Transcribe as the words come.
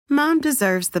Mom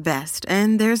deserves the best,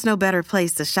 and there's no better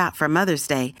place to shop for Mother's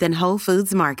Day than Whole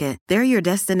Foods Market. They're your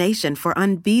destination for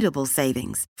unbeatable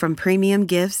savings, from premium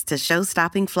gifts to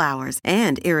show-stopping flowers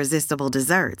and irresistible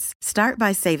desserts. Start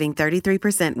by saving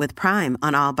 33% with Prime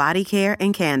on all body care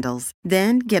and candles.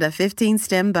 Then get a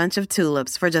 15-stem bunch of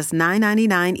tulips for just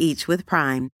 $9.99 each with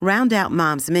Prime. Round out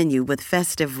Mom's menu with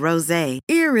festive rosé,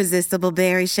 irresistible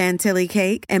berry chantilly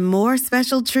cake, and more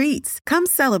special treats. Come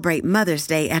celebrate Mother's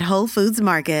Day at Whole Foods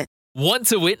Market. Want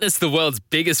to witness the world's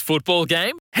biggest football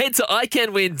game? Head to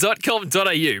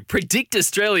iCanWin.com.au, predict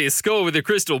Australia's score with a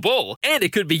crystal ball, and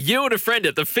it could be you and a friend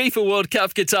at the FIFA World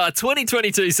Cup Qatar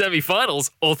 2022 semi-finals,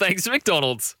 all thanks to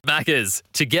McDonald's. Maccas,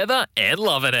 together and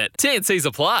loving it. TNCs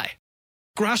apply.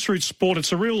 Grassroots sport,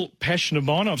 it's a real passion of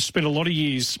mine. I've spent a lot of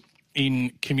years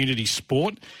in community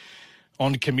sport,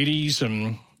 on committees,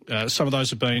 and some of those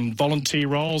have been volunteer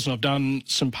roles, and I've done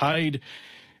some paid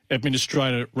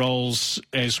administrator roles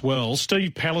as well.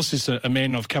 Steve Pallas is a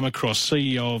man I've come across,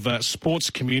 CEO of Sports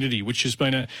Community, which has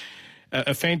been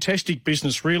a fantastic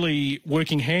business, really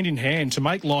working hand in hand to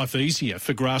make life easier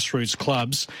for grassroots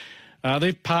clubs.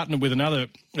 They've partnered with another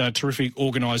terrific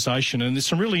organisation, and there's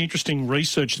some really interesting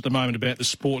research at the moment about the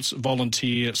sports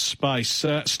volunteer space.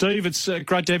 Steve, it's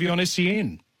great to have you on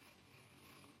SEN.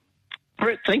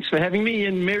 Brett, thanks for having me,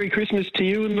 and Merry Christmas to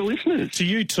you and the listeners. To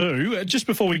you too. Just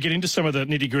before we get into some of the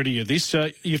nitty-gritty of this,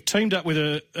 you've teamed up with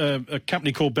a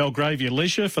company called Belgravia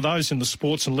Leisure. For those in the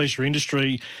sports and leisure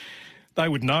industry, they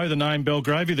would know the name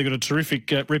Belgravia. They've got a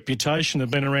terrific reputation.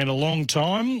 They've been around a long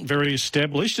time, very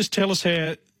established. Just tell us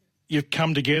how you've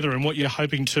come together and what you're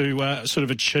hoping to sort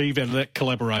of achieve out of that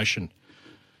collaboration.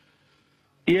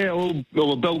 Yeah,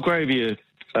 well Belgravia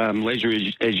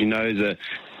Leisure, as you know, is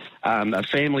a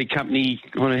family company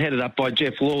kind of headed up by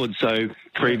Jeff Lord, so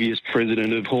previous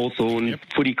president of Hawthorn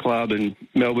Footy Club and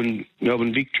Melbourne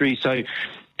Victory. So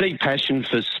deep passion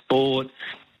for sport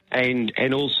and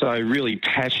also really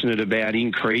passionate about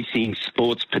increasing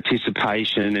sports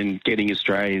participation and getting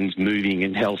Australians moving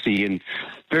and healthy, and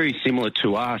very similar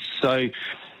to us. So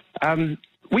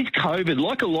with COVID,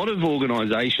 like a lot of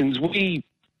organisations, we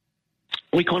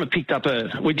kind of picked up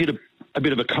we did a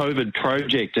bit of a COVID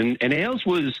project, and ours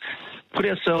was put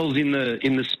ourselves in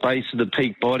the space of the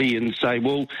peak body and say,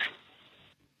 well,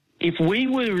 if we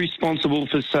were responsible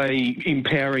for, say,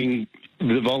 empowering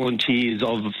the volunteers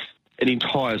of an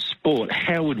entire sport,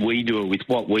 how would we do it with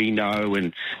what we know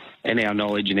and our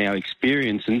knowledge and our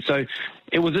experience? And so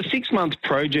it was a 6-month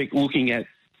project looking at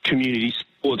community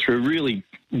sport through a really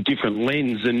different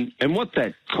lens, and what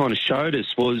that kind of showed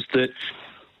us was that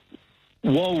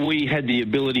while we had the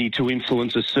ability to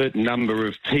influence a certain number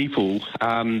of people,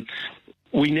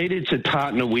 we needed to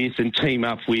partner with and team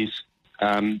up with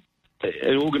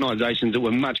organisations that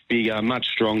were much bigger, much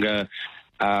stronger,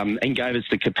 and gave us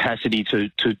the capacity to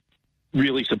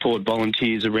really support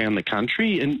volunteers around the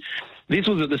country. And this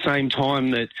was at the same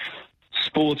time that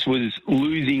sports was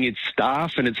losing its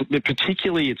staff, and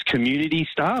particularly its community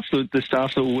staff, the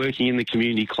staff that were working in the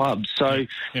community clubs. So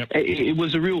it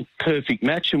was a real perfect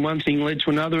match, and one thing led to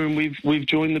another, and we've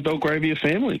joined the Belgravia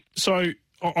family. So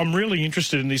I'm really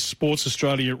interested in this Sports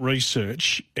Australia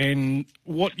research, and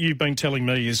what you've been telling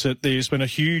me is that there's been a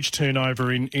huge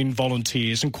turnover in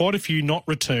volunteers and quite a few not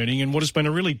returning, and what has been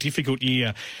a really difficult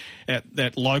year at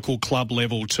that local club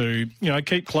level to,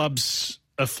 keep clubs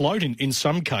afloat in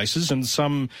some cases, and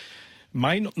some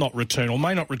may not return or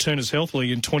may not return as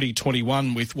healthily in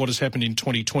 2021 with what has happened in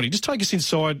 2020. Just take us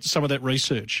inside some of that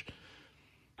research.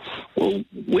 Well,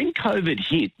 when COVID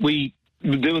hit,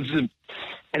 there was an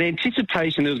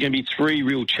anticipation there was going to be 3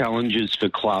 real challenges for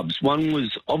clubs. One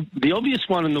was the obvious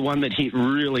one, and the one that hit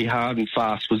really hard and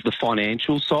fast was the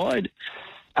financial side.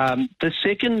 The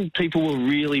second, people were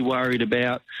really worried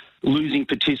about losing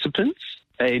participants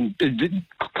and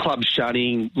clubs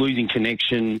shutting, losing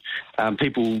connection,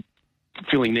 people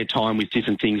filling their time with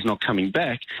different things, not coming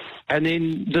back. And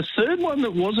then the third one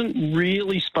that wasn't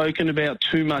really spoken about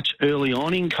too much early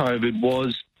on in COVID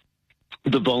was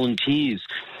the volunteers.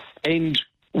 And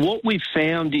what we've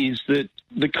found is that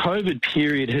the COVID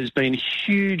period has been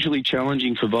hugely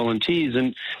challenging for volunteers,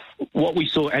 and what we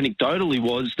saw anecdotally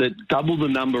was that double the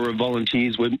number of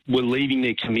volunteers were leaving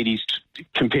their committees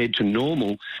compared to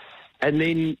normal. And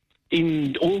then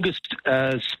in August,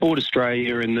 Sport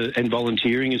Australia and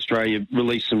Volunteering Australia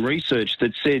released some research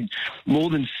that said more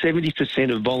than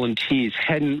 70% of volunteers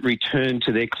hadn't returned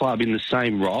to their club in the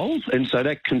same role. And so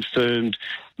that confirmed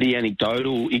the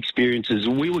anecdotal experiences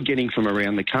we were getting from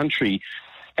around the country.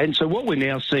 And so what we're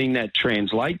now seeing that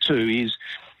translate to is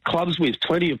clubs with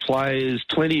plenty of players,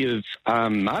 plenty of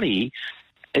money,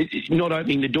 not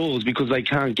opening the doors because they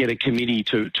can't get a committee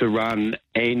to run,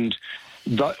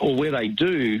 or where they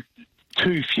do,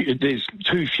 there's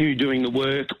too few doing the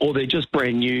work, or they're just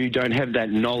brand new, don't have that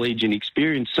knowledge and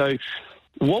experience. So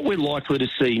what we're likely to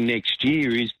see next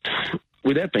year is,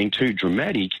 without being too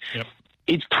dramatic,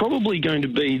 it's probably going to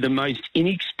be the most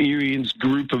inexperienced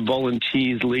group of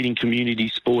volunteers leading community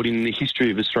sport in the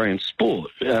history of Australian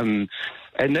sport. And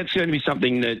that's going to be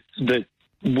something that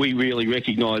we really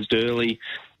recognised early.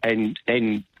 And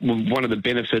one of the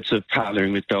benefits of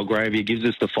partnering with Belgravia gives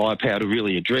us the firepower to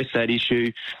really address that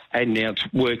issue, and now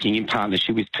working in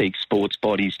partnership with peak sports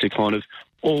bodies to kind of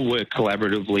all work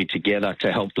collaboratively together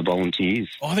to help the volunteers.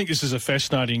 I think this is a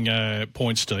fascinating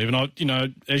point, Steve.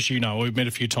 And as you know, we've met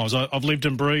a few times. I've lived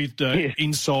and breathed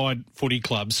inside footy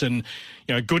clubs, and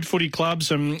good footy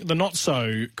clubs, and the not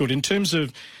so good in terms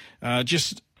of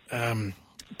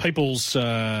people's,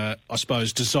 I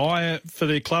suppose, desire for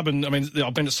their club. And I mean,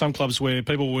 I've been at some clubs where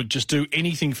people would just do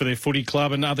anything for their footy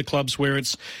club, and other clubs where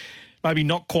it's maybe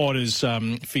not quite as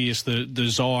fierce, the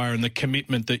desire and the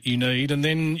commitment that you need. And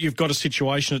then you've got a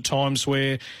situation at times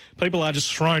where people are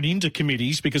just thrown into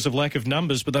committees because of lack of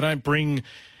numbers, but they don't bring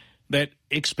that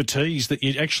expertise that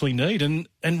you actually need. And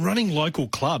running local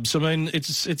clubs, I mean,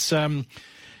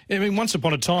 once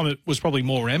upon a time it was probably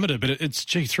more amateur, but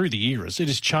through the years, it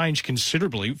has changed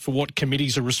considerably for what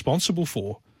committees are responsible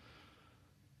for.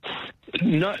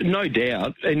 No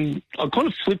doubt. And I kind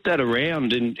of flipped that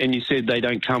around, and you said they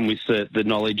don't come with the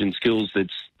knowledge and skills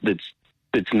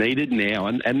that's needed now,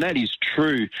 and that is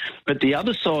true. But the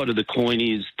other side of the coin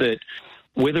is that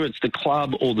whether it's the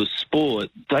club or the sport,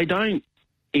 they don't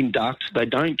induct, they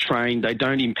don't train, they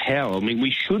don't empower. I mean,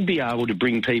 we should be able to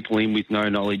bring people in with no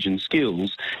knowledge and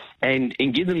skills and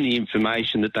give them the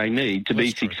information that they need to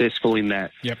be successful in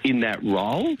that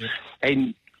role. Yep.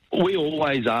 And we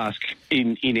always ask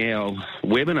in our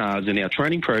webinars and our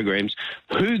training programs,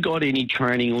 who got any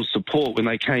training or support when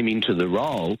they came into the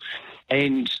role?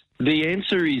 And the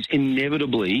answer is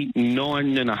inevitably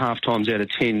 9.5 times out of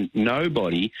 10,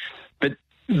 nobody. But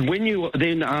when you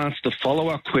then ask the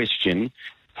follow-up question,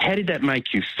 how did that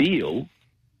make you feel?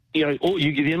 You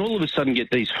then all of a sudden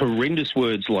get these horrendous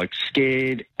words like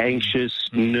scared, anxious,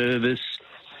 nervous,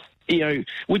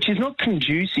 which is not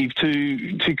conducive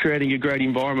to creating a great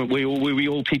environment where we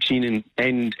all pitch in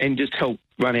and just help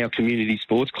run our community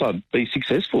sports club be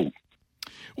successful.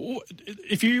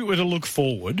 If you were to look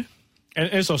forward, and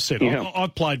as I've said,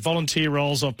 I've played volunteer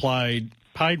roles, I've played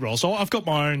paid roles, so I've got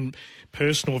my own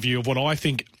personal view of what I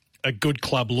think a good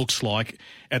club looks like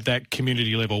at that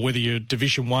community level, whether you're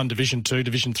Division 1, Division 2,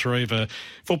 Division 3 of a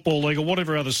football league or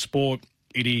whatever other sport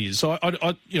it is. So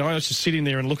I used to sit in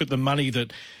there and look at the money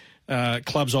that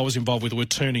clubs I was involved with were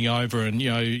turning over, and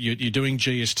you're doing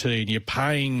GST and you're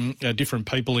paying different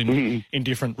people in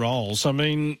different roles. I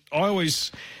mean,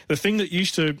 the thing that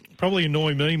used to probably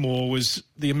annoy me more was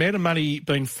the amount of money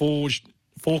being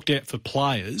forked out for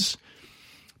players,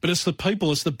 but it's the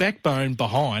people, it's the backbone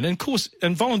behind. And of course,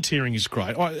 and volunteering is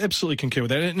great. I absolutely concur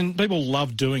with that, and people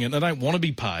love doing it. They don't want to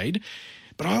be paid,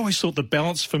 but I always thought the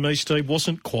balance for me, Steve,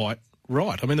 wasn't quite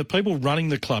right. I mean, the people running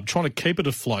the club, trying to keep it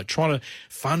afloat, trying to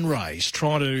fundraise,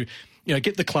 trying to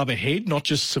get the club ahead, not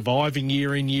just surviving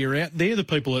year in, year out. They're the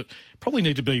people that probably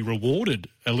need to be rewarded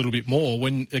a little bit more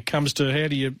when it comes to how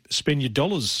do you spend your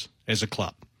dollars as a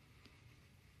club.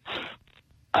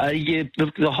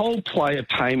 The whole player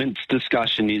payments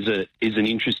discussion is an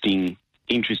interesting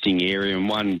area, and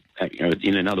one,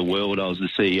 in another world, I was the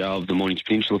CEO of the Mornington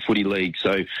Peninsula Footy League,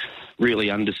 so really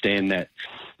understand that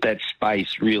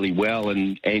space really well.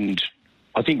 And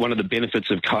I think one of the benefits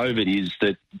of COVID is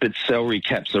that salary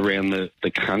caps around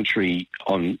the country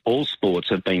on all sports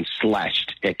have been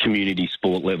slashed at community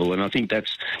sport level, and I think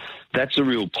that's a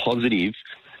real positive.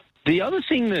 The other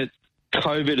thing that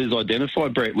COVID has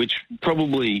identified, Brett, which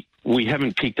probably we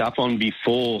haven't picked up on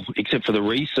before, except for the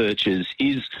researchers,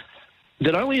 is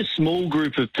that only a small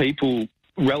group of people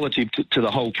relative to the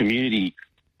whole community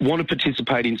want to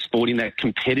participate in sport in that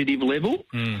competitive level.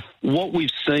 What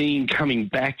we've seen coming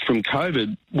back from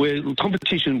COVID, where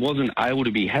competition wasn't able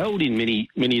to be held in many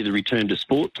of the return to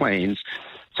sport plans,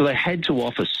 so they had to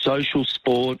offer social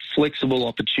sport, flexible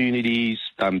opportunities,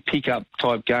 pick-up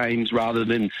type games rather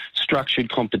than structured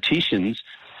competitions.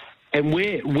 And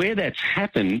where that's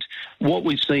happened, what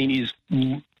we've seen is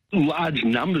large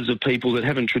numbers of people that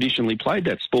haven't traditionally played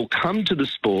that sport come to the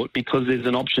sport because there's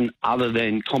an option other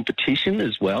than competition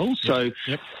as well. So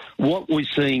what we're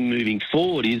seeing moving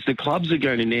forward is the clubs are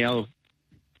going to now,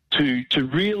 to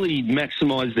really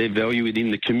maximise their value within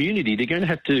the community, they're going to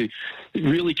have to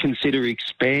really consider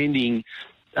expanding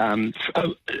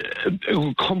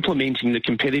complementing the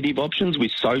competitive options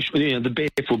with social, the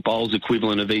Barefoot Bowls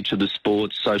equivalent of each of the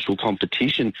sports, social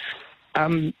competition.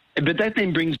 But that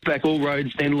then brings back all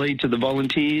roads then lead to the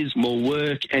volunteers, more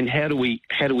work, and how do we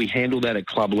handle that at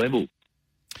club level?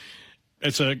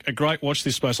 It's a great watch,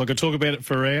 this space. I could talk about it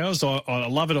for hours. I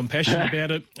love it. I'm passionate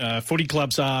about it. Footy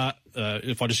clubs are,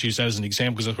 if I just use that as an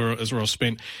example, because that's where I've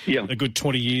spent a good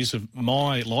 20 years of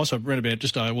my life. So I've read about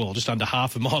just under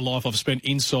half of my life I've spent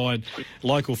inside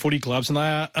local footy clubs, and they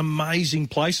are amazing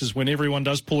places when everyone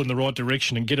does pull in the right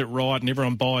direction and get it right, and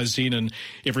everyone buys in and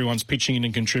everyone's pitching in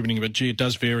and contributing. But, gee, it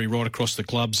does vary right across the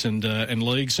clubs and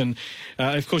leagues. And,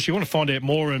 of course, you want to find out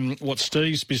more on what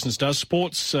Steve's business does.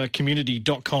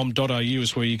 sportscommunity.com.au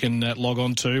is where you can log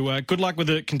on to. Good luck with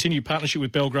the continued partnership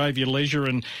with Belgravia Leisure,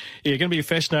 and going to be a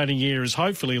fascinating year as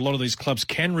hopefully a lot of these clubs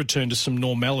can return to some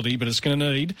normality, but it's going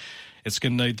to need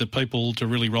the people to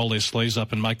really roll their sleeves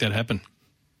up and make that happen.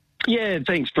 Yeah,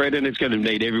 thanks, Brett, and it's going to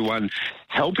need everyone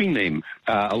helping them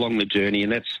along the journey,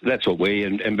 and that's what we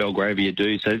and Belgravia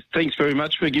do. So thanks very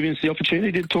much for giving us the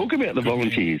opportunity to talk about the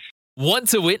volunteers. Want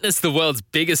to witness the world's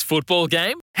biggest football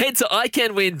game? Head to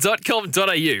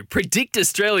iCanWin.com.au, predict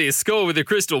Australia's score with a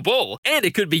crystal ball, and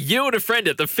it could be you and a friend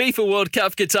at the FIFA World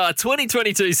Cup Qatar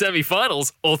 2022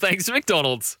 semi-finals, all thanks to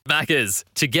McDonald's. Maccas,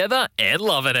 together and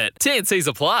loving it. TNCs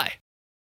apply.